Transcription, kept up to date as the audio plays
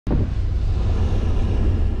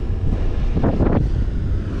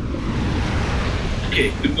Okay,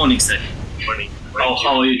 good morning, sir. Morning.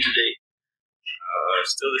 How are you today?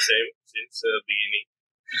 Still the same since the beginning.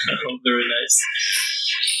 Very nice.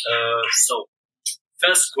 So,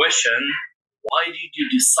 first question, why did you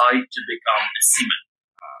decide to become a seaman?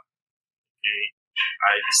 Okay.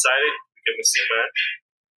 I decided to become a seaman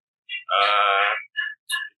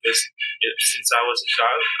because since I was a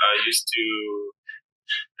child, I used to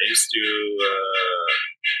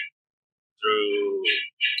through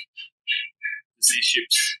see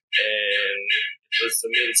ships, and it was the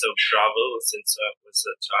means of travel since I was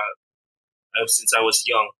a child. Since I was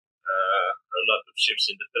young, a lot of ships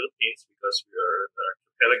in the Philippines because we are an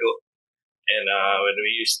archipelago, and when we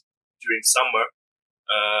used during summer,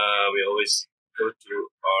 we always go to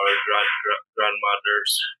our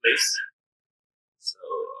grandmother's place. So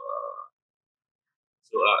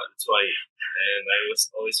that's why, and I was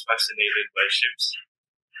always fascinated by ships.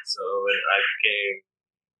 So when I became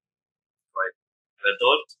quite an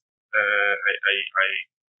adult,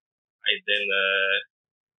 I then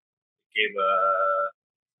became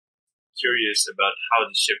curious about how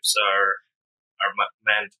the ships are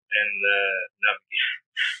manned and navigated.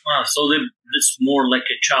 So it's more like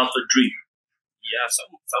a childhood dream. Yeah,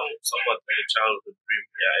 somewhat like a childhood dream.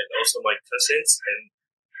 Yeah, and also my cousins and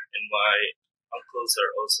my uncles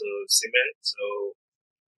are also seamen, so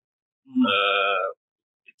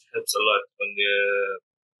it helps a lot when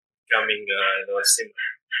becoming a seaman.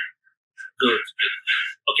 Good.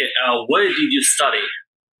 Okay, where did you study?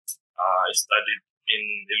 I studied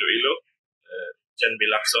in Iloilo, Jan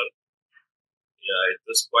Bilakson. Yeah, it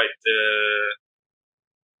was quite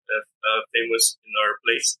famous in our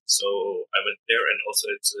place, so I went there, and also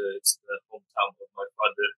it's the hometown of my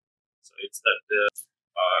father, so it's not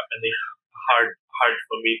any hard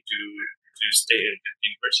for me to stay in the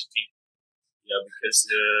university. Yeah, because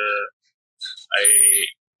I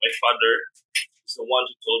my father is the one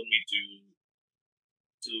who told me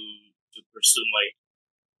to pursue my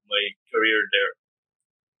career there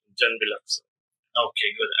in Jan Bilakson.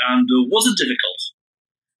 Okay, good. And was it difficult?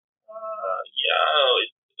 Yeah,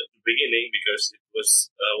 at the beginning because it was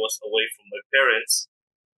away from my parents,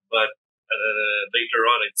 but later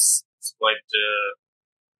on it's quite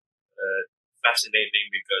fascinating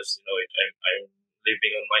because I'm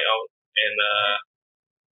living on my own, and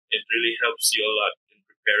it really helps you a lot in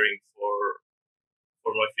preparing for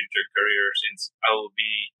my future career since I will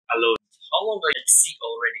be alone. How long are you at sea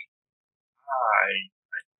already? I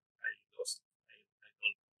lost. I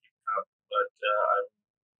don't keep count, but I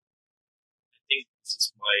think this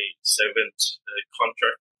is my seventh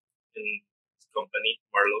contract in this company,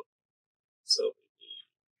 Marlow. So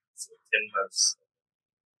maybe 10 months,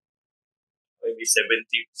 maybe 70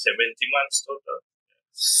 months total.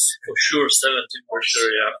 For sure, 70 For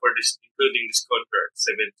sure, yeah. For this, including this contract,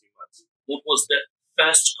 70 months. What was the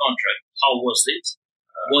first contract? How was it?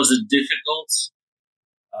 Was it difficult?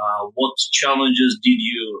 What challenges did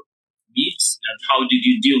you meet, and how did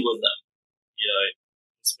you deal with them? Yeah,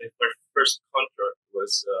 it's my first contract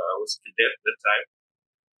was I was a cadet at the time.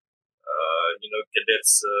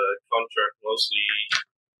 Cadets contract mostly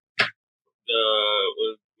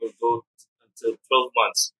will go until 12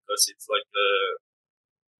 months because it's like a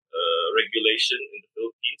regulation in the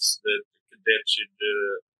Philippines that the cadet should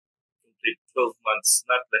complete 12 months,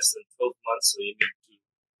 not less than 12 months. So you need to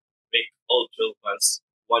make all 12 months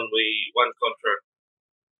one contract.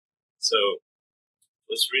 So it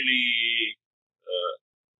was really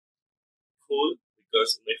cool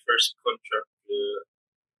because in my first contract,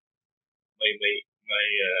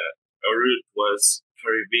 our route was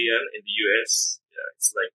Caribbean in the US. Yeah, it's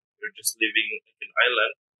like we're just living like an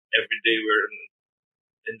island. Every day we're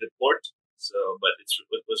in the port. So, but it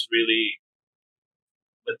was really,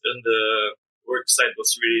 but on the work side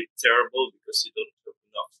was really terrible because you don't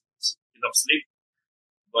have enough sleep.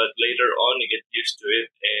 But later on, you get used to it,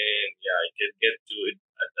 and yeah, I can get to it.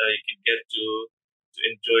 I can get to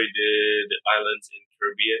enjoy the islands in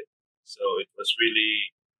Caribbean. So it was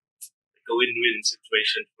really like a win-win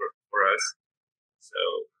situation for us. So,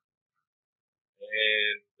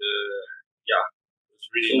 and yeah, it was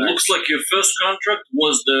really So it nice. looks like your first contract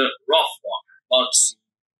was the rough one, but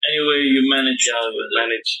anyway, you managed. Yeah, you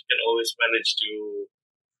can always manage to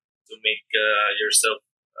make yourself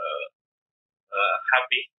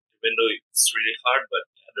happy, even though it's really hard. But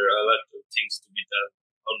there are a lot of things to be done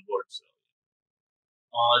on board. So,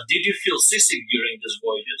 did you feel seasick during these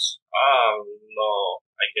voyages? no,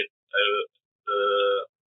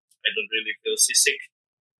 I don't really feel seasick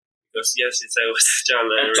because since I was a child,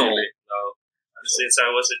 since I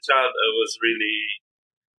was a child, I was really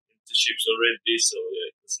into ships already. So yeah,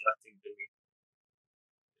 it was nothing to me.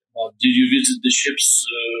 Did you visit the ships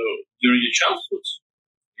during your childhood?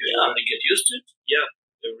 You Yeah, already get used to it? yeah.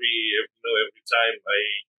 Every time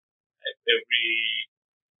every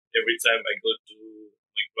every time I go to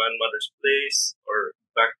my grandmother's place or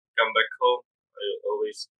come back home, I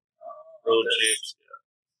always road trips. Yeah.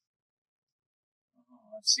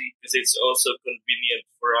 I see. Because it's also convenient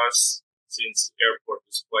for us since airport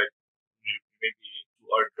is quite maybe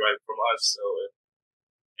 2 hour drive from us. So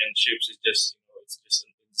and ships is just it's just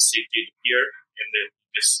in the city here, and then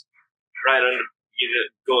just ride on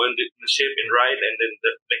go on the ship and ride, and then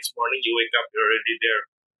the next morning you wake up, you're already there.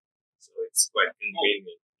 So it's quite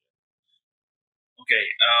convenient. Okay.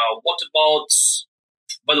 What about?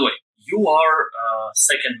 By the way, you are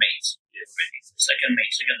second mate. Yes. Second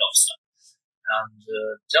mate, second officer. And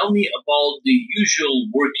tell me about the usual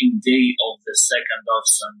working day of the second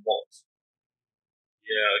officer on board.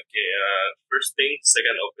 Yeah. Okay. First thing,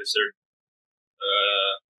 second officer.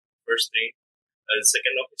 First thing,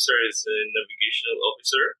 second officer is a navigational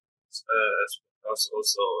officer, as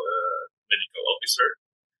also a medical officer.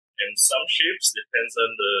 And some ships depends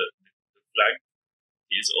on the flag.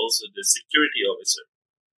 He is also the security officer.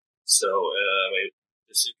 So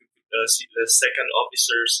the second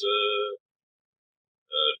officer's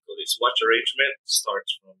his watch arrangement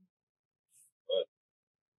starts from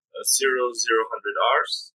 0000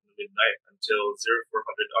 hours midnight until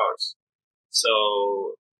 0400 hours.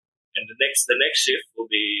 So and the next shift will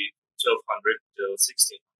be 1200 till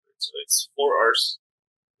 1600. So it's 4 hours.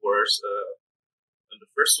 4 hours. On the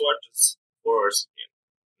first watch, it's 4 hours again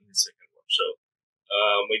in the second watch. So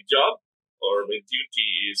my job or my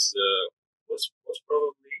duty is was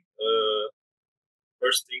probably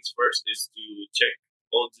first things first is to check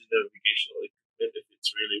all the navigational equipment if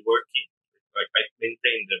it's really working. Like I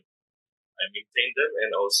maintain them.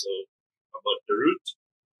 And also about the route,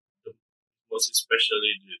 most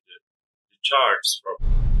especially the charts from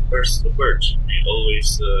first to birch. We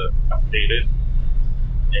always update it,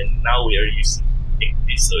 and now we are using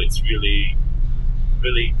this, so it's really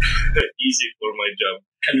easy for my job.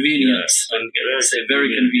 Convenient. Yeah, Say very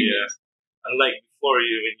convenient. Yeah. Unlike before,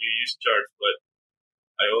 when you use charts, but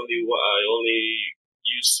I only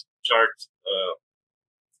use charts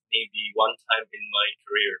maybe one time in my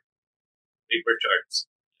career. Paper charts,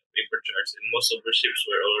 and most of the ships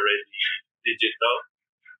were already digital.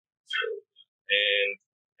 So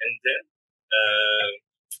and then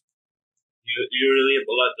you really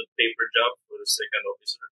have a lot of paper job for the second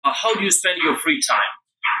officer. How do you spend your free time?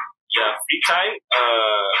 Yeah, free time.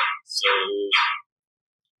 So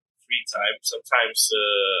free time. Sometimes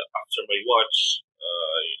after my watch,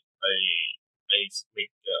 I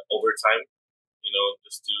make overtime.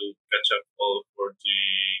 Just to catch up all for the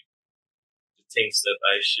things that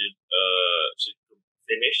I should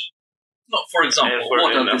finish. No, for example,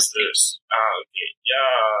 what are these things? Okay,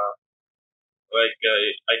 yeah. Like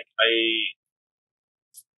I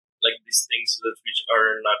like these things which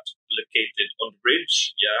are not located on the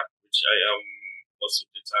bridge. Yeah, which I am most of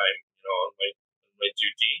the time. On my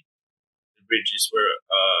duty. The bridge is where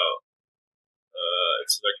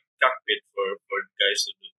it's like cockpit for the guys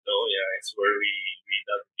who don't know. Yeah, it's where we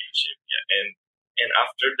navigate ship. Yeah, and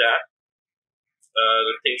after that,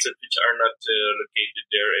 the things which are not located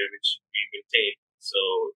there, which should be maintained. So,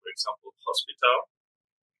 for example, hospital.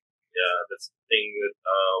 Yeah, that's the thing that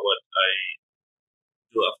what I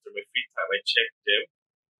do after my free time. I check them,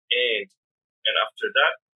 and after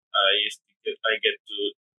that, I get to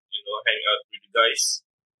hang out with the guys.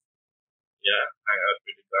 Yeah, hang out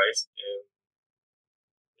with the guys,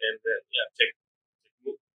 and then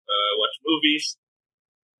watch movies.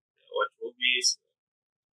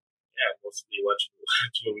 Yeah, mostly watch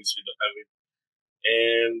movies. We don't have it.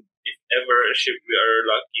 And if ever a ship we are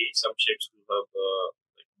lucky, some ships will have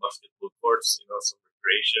like basketball courts, some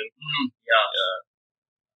recreation. Yeah.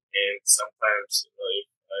 And sometimes, if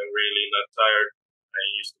I'm really not tired, I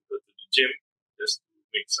used to go to the gym just to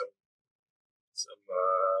make some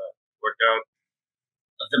workout.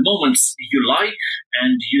 The moments you like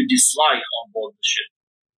and you dislike on board the ship.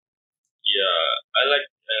 Yeah, I like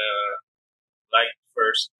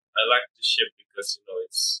first. I like the ship because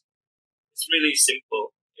it's really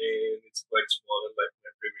simple and it's quite small. Like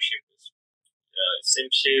my previous ship is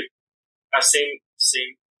same shape,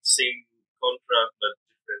 same contract but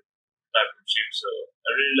different type of ship. So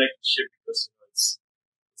I really like the ship because it's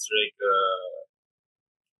like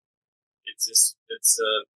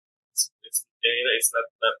it's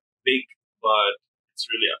not that big, but it's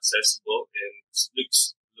really accessible and it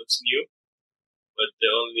looks new. But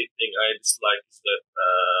the only thing I dislike is that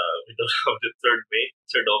we don't have the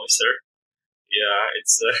third officer. Yeah,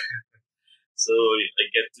 it's So I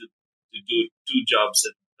get to do two jobs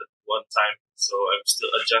at one time. So I'm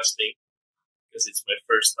still adjusting because it's my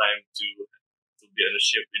first time to be on a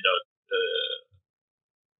ship without.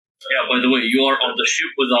 Yeah. By the way, you are on the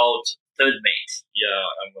ship without third mate. Yeah,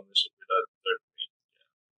 I'm on the ship without third mate. Yeah.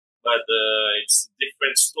 But it's a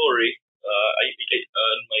different story.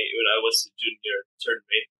 When I was a junior third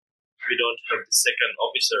mate, we don't have the second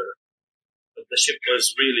officer. But the ship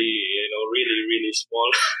was really, really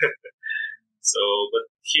small. So, but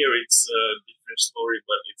here it's a different story.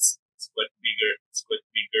 But it's quite bigger. It's quite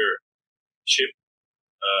bigger ship.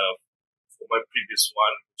 For my previous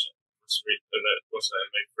one, which was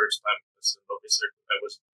my first time as an officer. I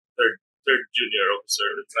was third junior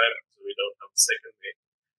officer at the time, so we don't have a second mate.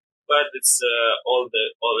 But it's all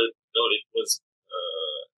it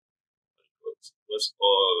was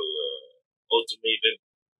all automated,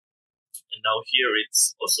 and now here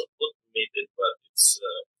it's also automated, but it's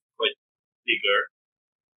quite bigger,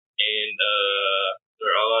 and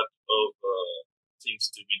there are a lot of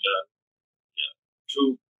things to be done. Yeah,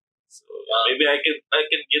 True. so maybe I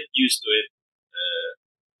can get used to it.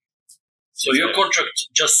 So your contract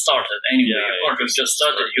just started anyway. Yeah, your contract just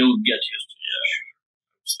started. You'll get used to it.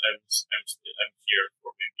 Yeah, I'm here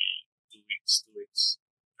for maybe 2 weeks, 3 weeks.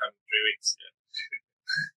 Yeah,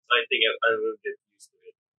 so I think I will get used to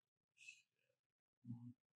it.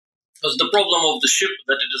 Because the problem of the ship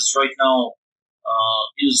that it is right now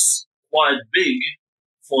is quite big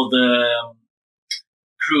for the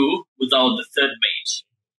crew without the third mate,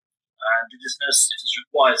 and it is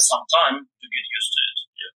required some time to get used to it.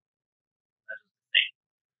 Yeah, that is the thing.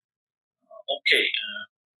 Okay,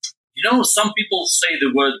 some people say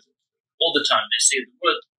the word all the time. They say the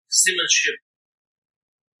word seamanship,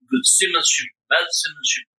 good seamanship, bad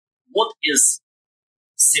seamanship. What is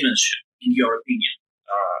seamanship in your opinion?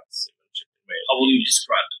 seamanship. How will you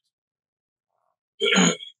describe it?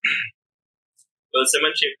 Well,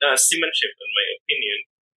 seamanship, in my opinion,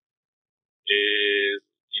 is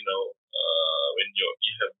when you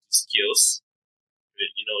have the skills,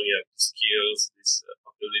 you have the skills, these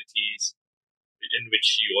abilities in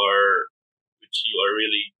which you are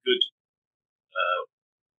really good,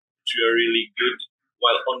 which you are really good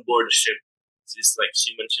while on board the ship. It's like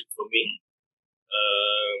seamanship for me.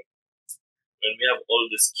 When we have all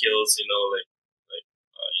the skills, you know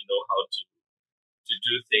how to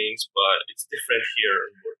do things, but it's different here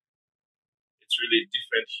on board. It's really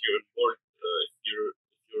different here on board. If you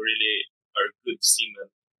really are a good seaman,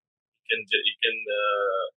 you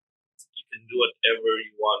can do whatever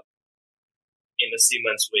you want in a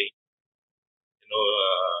seaman's way.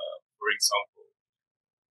 For example,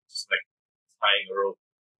 just like tying a rope.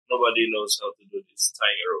 Nobody knows how to do this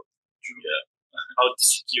tying a rope. Yeah, how to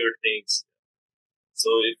secure things. So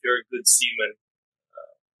if you're a good seaman,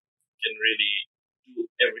 you can really do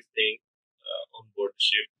everything on board the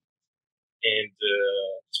ship, and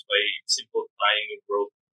just by simple tying a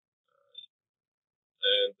rope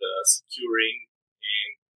and securing,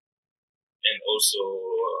 and also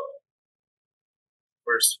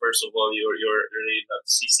first of all, you're really not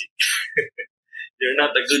seasick. You're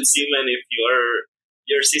not a good seaman if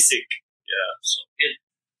you're seasick. Yeah. So,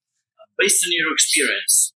 based on your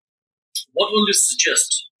experience, what will you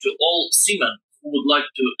suggest to all seamen who would like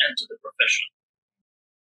to enter the profession?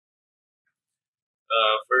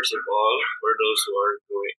 First of all, for those who are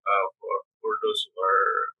going, for those who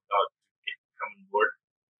are about to come on board,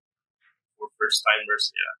 for first timers,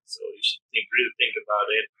 yeah. So you should really think about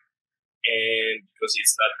it, and because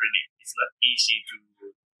it's not easy to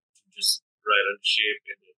just ride on the ship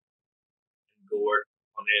and go work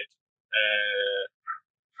on it,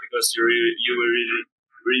 because you will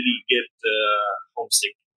really get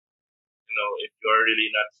homesick. If you are really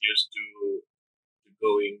not used to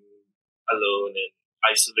going alone and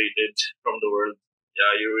isolated from the world, yeah,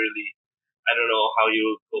 I don't know how you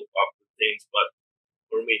will cope up with things, but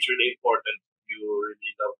for me, it's really important you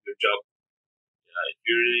really love your job. Yeah, if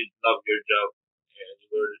you really love your job, and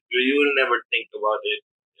you will never think about it,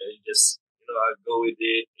 and you just go with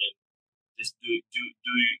it and just do it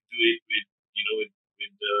with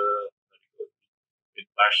with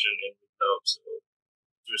passion and with love. So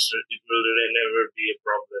it will really never be a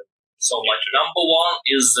problem. So, like, number one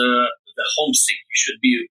is the homesick. You should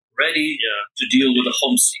be ready to deal with the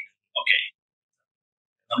homesick. Okay.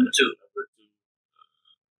 Number two.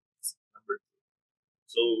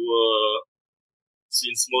 So,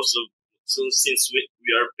 since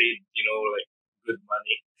we are paid, like good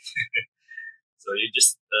money, so you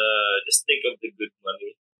just think of the good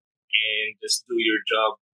money and just do your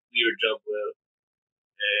job well,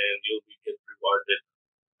 and you'll be get rewarded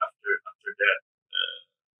after that.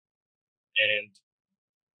 And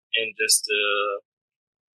just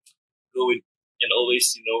go with, and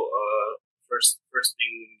always, first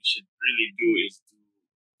thing you should really do is to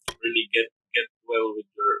really get well with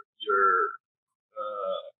your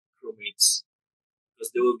crewmates,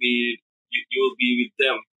 because they will be you will be with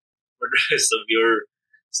them for the rest of your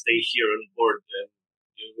stay here on board, and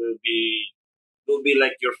you will be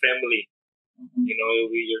like your family. It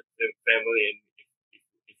will be your family, and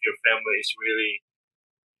if your family is really,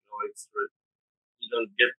 you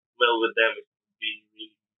don't get well with them, it will be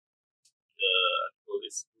really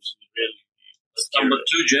it's really Number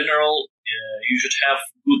two, general, you should have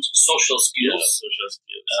good social skills. Social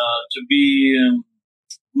skills. To be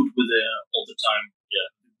good with all the time. Yeah.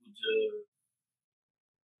 Good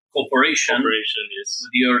cooperation Yes.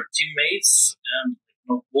 with your teammates, and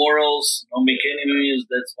no quarrels, no make enemies.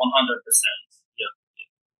 That's 100%. Yeah.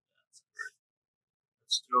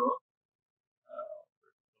 That's true.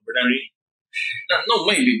 Number three. No,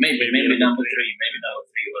 maybe number three. Maybe number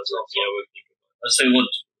three was also. Yeah, we'll think about it. Let's say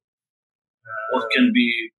what can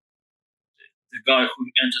be the guy who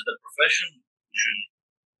enters the profession should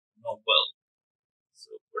know well. So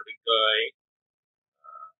for the guy,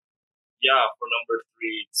 for number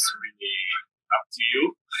three, it's really up to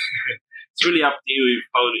you. It's really up to you if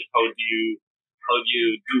how do you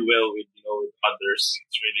do well with with others.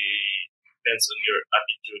 It really depends on your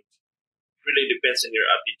attitude. It really depends on your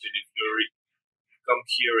attitude. If you come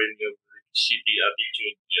here and you have a shitty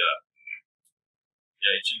attitude,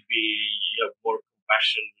 it should be you have more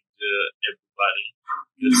compassion with everybody,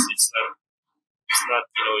 because it's not that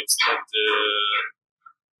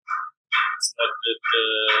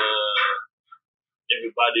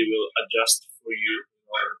everybody will adjust for you.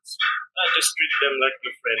 Just treat them like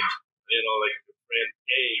your friend. Like your friend.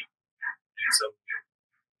 Hey,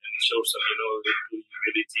 and show some little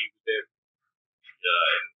humility with them.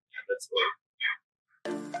 Yeah, and that's all.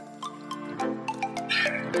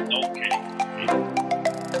 Okay.